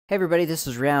Hey everybody, this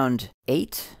is round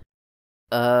 8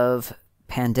 of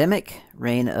Pandemic,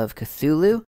 Reign of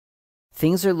Cthulhu.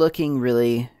 Things are looking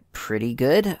really pretty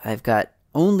good. I've got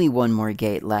only one more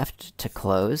gate left to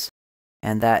close,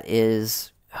 and that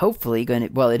is hopefully going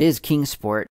to, well, it is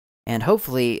Kingsport, and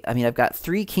hopefully, I've got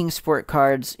 3 Kingsport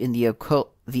cards in the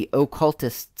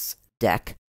Occultist's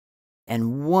deck,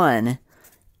 and 1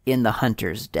 in the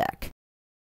Hunter's deck.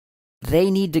 They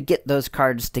need to get those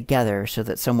cards together so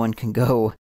that someone can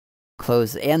go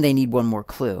close, and they need 1 more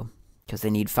clue, because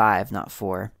they need 5, not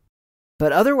 4.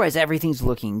 But otherwise, everything's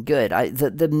looking good.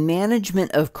 The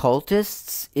management of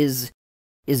cultists is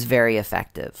very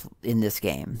effective in this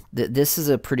game. This is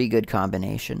a pretty good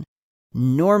combination.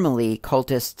 Normally,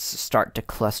 cultists start to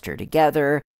cluster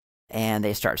together, and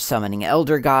they start summoning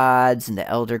elder gods, and the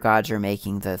elder gods are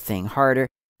making the thing harder.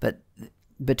 But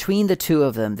between the 2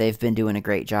 of them, they've been doing a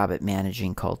great job at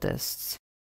managing cultists.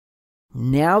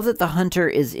 Now that the Hunter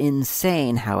is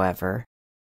insane, however,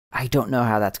 I don't know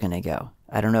how that's going to go.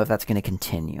 I don't know if that's going to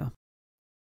continue.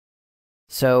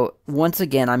 So, once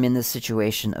again, I'm in this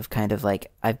situation of kind of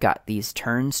like, I've got these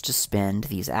turns to spend,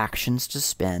 these actions to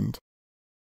spend,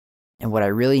 and what I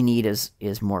really need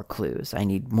is more clues. I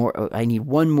need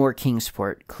 1 more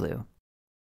Kingsport clue.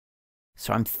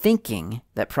 So I'm thinking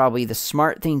that probably the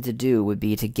smart thing to do would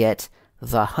be to get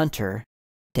the Hunter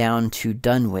down to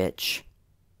Dunwich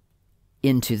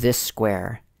into this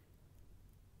square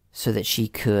so that she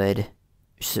can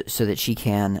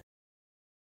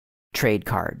trade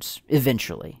cards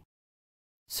eventually.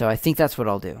 So I think that's what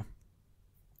I'll do.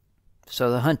 So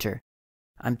the Hunter,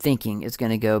 I'm thinking, is going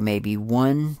to go maybe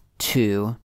 1,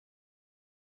 2,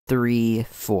 3,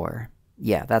 4.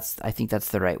 Yeah, I think that's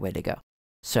the right way to go.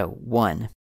 So 1.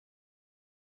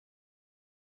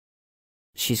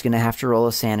 She's going to have to roll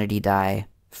a sanity die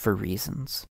for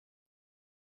reasons.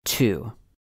 2.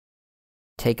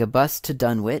 Take a bus to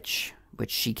Dunwich, which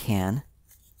she can.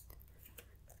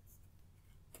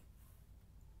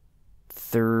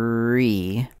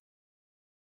 3.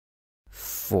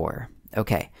 4.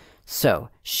 Okay, so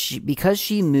because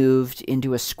she moved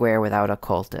into a square without a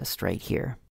cultist right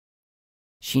here,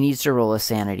 she needs to roll a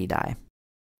sanity die.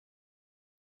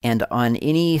 And on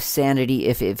any sanity,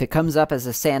 if it comes up as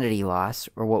a sanity loss,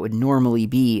 or what would normally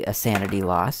be a sanity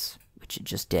loss, which it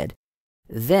just did,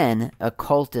 then a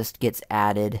cultist gets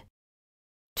added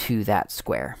to that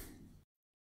square.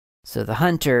 So the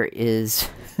Hunter is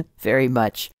very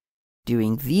much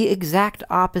doing the exact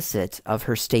opposite of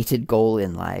her stated goal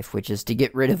in life, which is to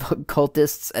get rid of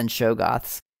cultists and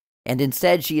Shoggoths. And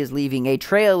instead she is leaving a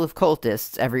trail of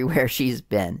cultists everywhere she's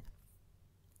been.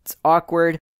 It's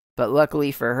awkward, but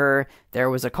luckily for her, there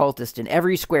was a cultist in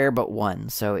every square but 1,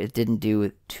 so it didn't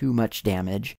do too much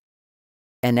damage.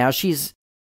 And now she's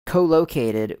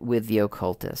co-located with the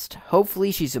occultist.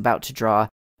 Hopefully she's about to draw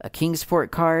a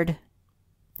Kingsport card.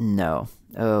 No.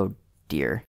 Oh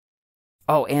dear.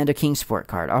 Oh, and a Kingsport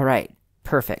card. All right.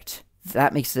 Perfect.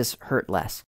 That makes this hurt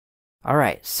less. All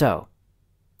right. So,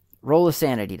 roll a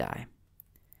sanity die.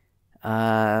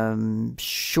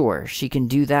 Sure. She can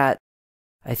do that.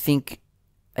 I think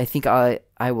I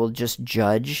will just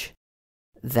judge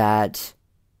that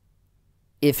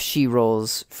if she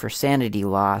rolls for sanity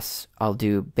loss, I'll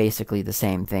do basically the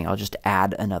same thing. I'll just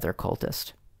add another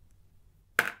cultist.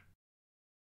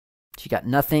 She got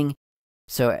nothing,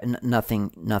 so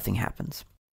nothing happens.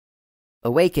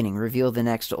 Awakening, reveal the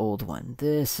next old one.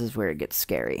 This is where it gets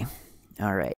scary.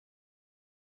 All right.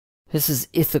 This is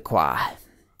Ithaquah.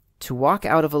 To walk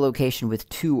out of a location with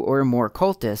 2 or more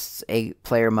cultists, a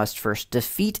player must first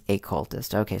defeat a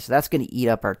cultist. Okay, so that's going to eat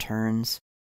up our turns.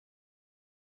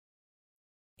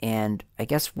 And I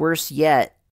guess worse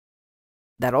yet,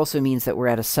 that also means that we're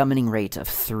at a summoning rate of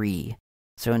 3.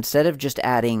 So instead of just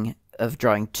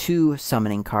drawing 2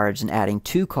 summoning cards and adding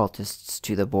 2 cultists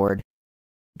to the board,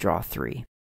 draw 3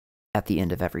 at the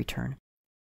end of every turn.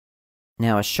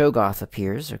 Now a Shoggoth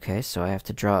appears. Okay, so I have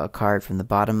to draw a card from the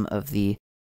bottom of the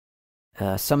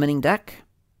summoning deck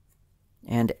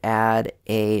and add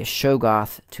a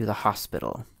Shoggoth to the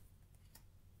hospital.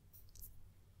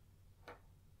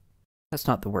 That's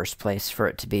not the worst place for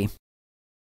it to be.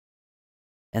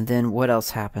 And then what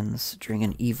else happens during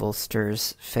an Evil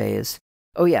Stirs phase?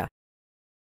 Oh yeah.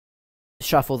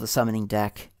 Shuffle the summoning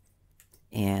deck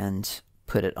and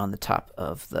put it on the top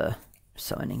of the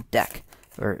summoning deck.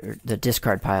 Or the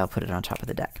discard pile, put it on top of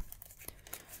the deck.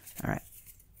 Alright.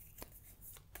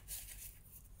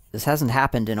 This hasn't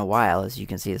happened in a while, as you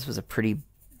can see. This was a pretty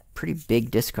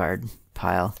big discard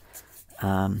pile.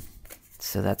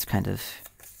 So that's kind of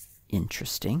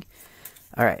interesting.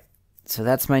 Alright, so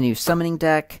that's my new summoning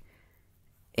deck.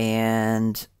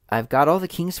 And I've got all the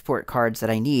Kingsport cards that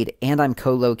I need, and I'm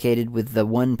co-located with the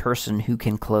one person who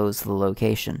can close the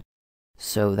location.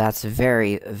 So that's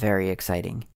very, very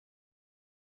exciting.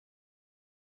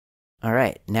 All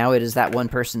right, now it is that one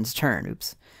person's turn.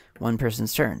 Oops, one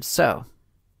person's turn. So,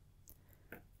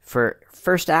 for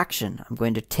first action, I'm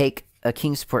going to take a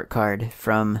Kingsport card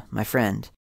from my friend.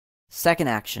 Second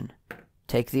action,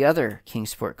 take the other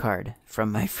Kingsport card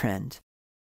from my friend.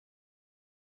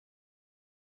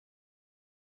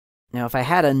 Now, if I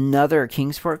had another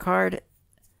Kingsport card...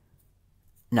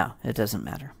 No, it doesn't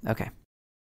matter. Okay.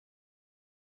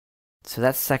 So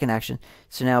that's second action.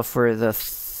 So now for the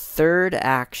third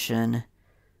action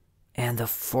and the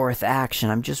fourth action,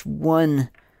 I'm just one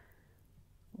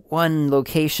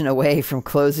location away from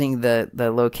closing the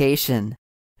location,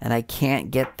 and I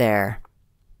can't get there.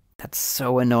 That's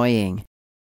so annoying.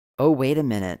 Oh, wait a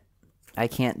minute. I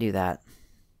can't do that.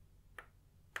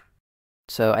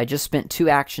 So I just spent 2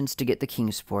 actions to get the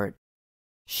Kingsport.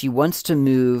 She wants to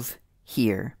move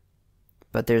here,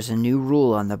 but there's a new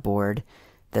rule on the board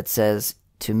that says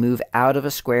to move out of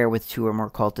a square with 2 or more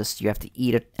cultists, you have to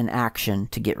eat an action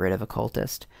to get rid of a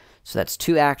cultist. So that's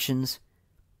 2 actions,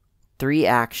 3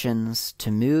 actions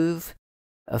to move,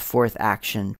 a 4th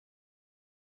action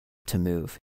to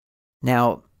move.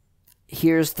 Now,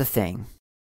 here's the thing.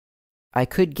 I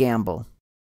could gamble.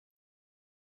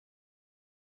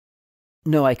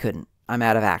 No, I couldn't. I'm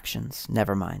out of actions.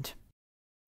 Never mind.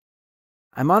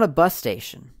 I'm on a bus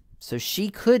station, so she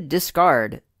could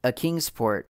discard a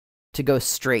Kingsport to go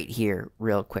straight here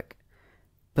real quick.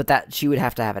 But that she would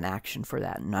have to have an action for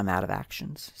that, and I'm out of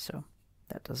actions, so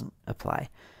that doesn't apply.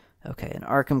 Okay, an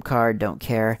Arkham card, don't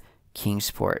care.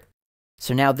 Kingsport.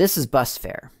 So now this is bus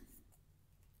fare.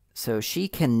 So she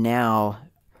can now...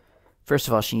 First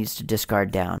of all, she needs to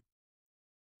discard down.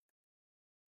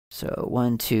 So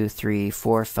 1, 2, 3,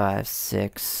 4, 5,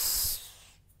 6.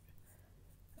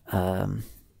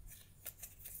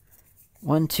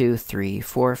 1, 2, 3,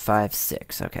 4, 5,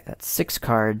 6. Okay, that's 6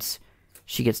 cards.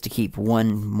 She gets to keep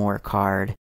 1 more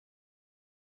card.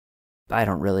 I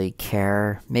don't really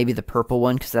care. Maybe the purple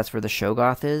one, because that's where the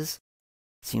Shoggoth is.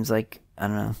 Seems like, I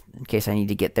don't know, in case I need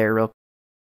to get there real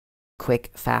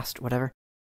quick, fast, whatever.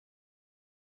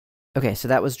 Okay, so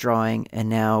that was drawing, and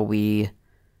now we...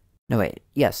 No, wait.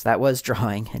 Yes, that was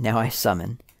drawing, and now I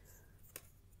summon.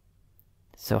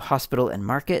 So, hospital and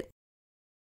market.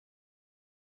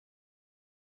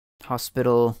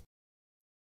 Hospital.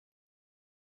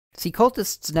 See,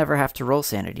 cultists never have to roll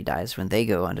sanity dice when they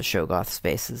go onto Shoggoth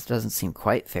spaces. Doesn't seem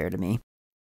quite fair to me.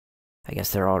 I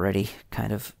guess they're already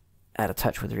kind of out of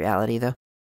touch with reality, though.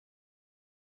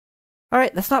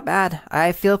 Alright, that's not bad.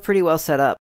 I feel pretty well set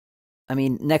up. I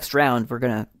mean, next round, we're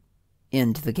gonna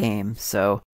end the game,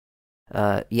 so...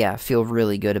 yeah, feel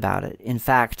really good about it. In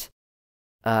fact,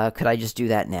 could I just do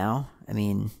that now? I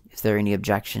mean, is there any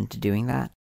objection to doing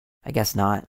that? I guess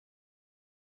not.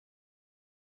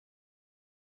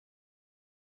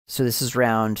 So this is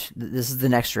the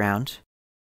next round.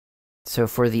 So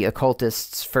for the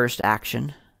occultist's first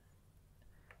action...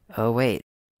 Oh, wait.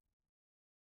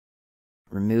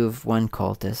 Remove 1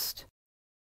 cultist.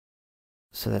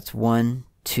 So that's 1,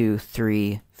 2,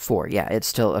 3, 4. Yeah, it's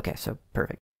still... Okay, so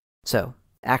perfect. So,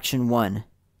 action 1,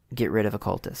 get rid of a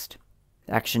cultist.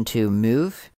 Action 2,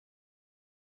 move.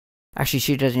 Actually,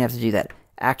 she doesn't have to do that.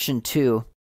 Action 2,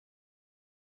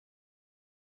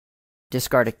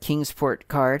 discard a Kingsport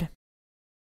card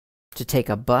to take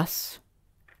a bus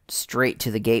straight to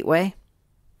the gateway.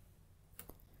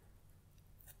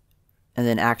 And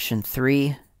then action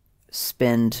 3,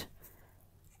 spend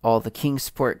all the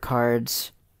Kingsport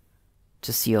cards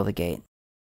to seal the gate.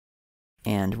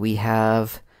 And we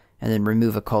have... And then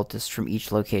remove a cultist from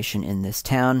each location in this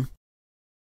town.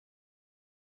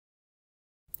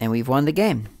 And we've won the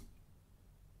game.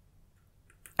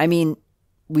 I mean,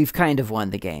 we've kind of won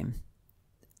the game.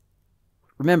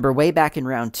 Remember, way back in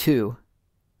round 2,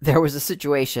 there was a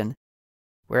situation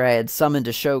where I had summoned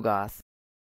a Shoggoth.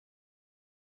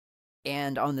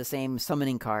 And on the same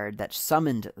summoning card that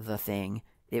summoned the thing,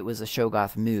 it was a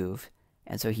Shoggoth move.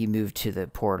 And so he moved to the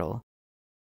portal.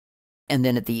 And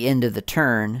then at the end of the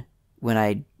turn... When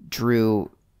I drew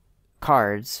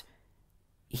cards,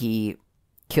 he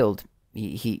killed.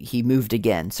 He moved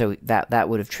again, so that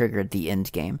would have triggered the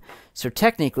end game. So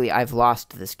technically, I've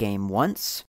lost this game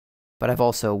once, but I've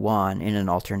also won in an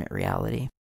alternate reality.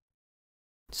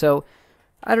 So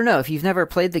I don't know if you've never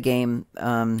played the game.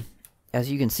 As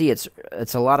you can see, it's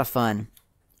a lot of fun,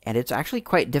 and it's actually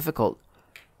quite difficult.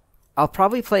 I'll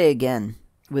probably play again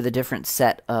with a different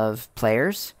set of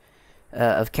players,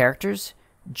 of characters.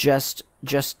 Just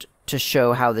to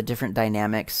show how the different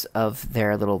dynamics of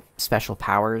their little special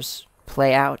powers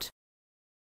play out.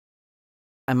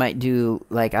 I might do,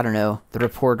 like, I don't know, the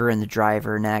reporter and the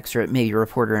driver next, or maybe a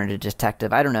reporter and a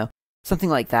detective. I don't know, something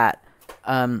like that.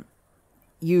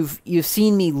 You've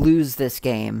seen me lose this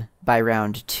game by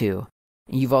round 2,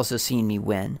 and you've also seen me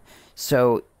win.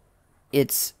 So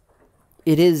it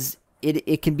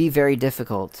can be very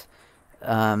difficult,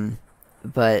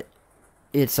 but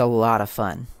it's a lot of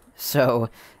fun. So,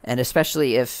 and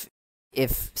especially if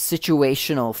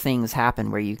situational things happen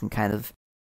where you can kind of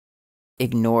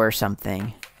ignore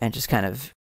something and just kind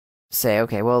of say,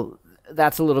 okay, well,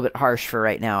 that's a little bit harsh for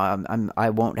right now. I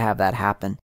won't have that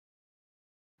happen.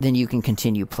 Then you can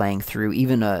continue playing through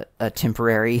even a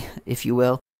temporary, if you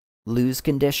will, lose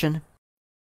condition,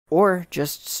 or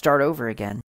just start over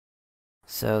again.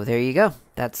 So there you go.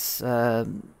 That's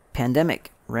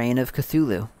Pandemic, Reign of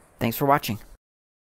Cthulhu. Thanks for watching.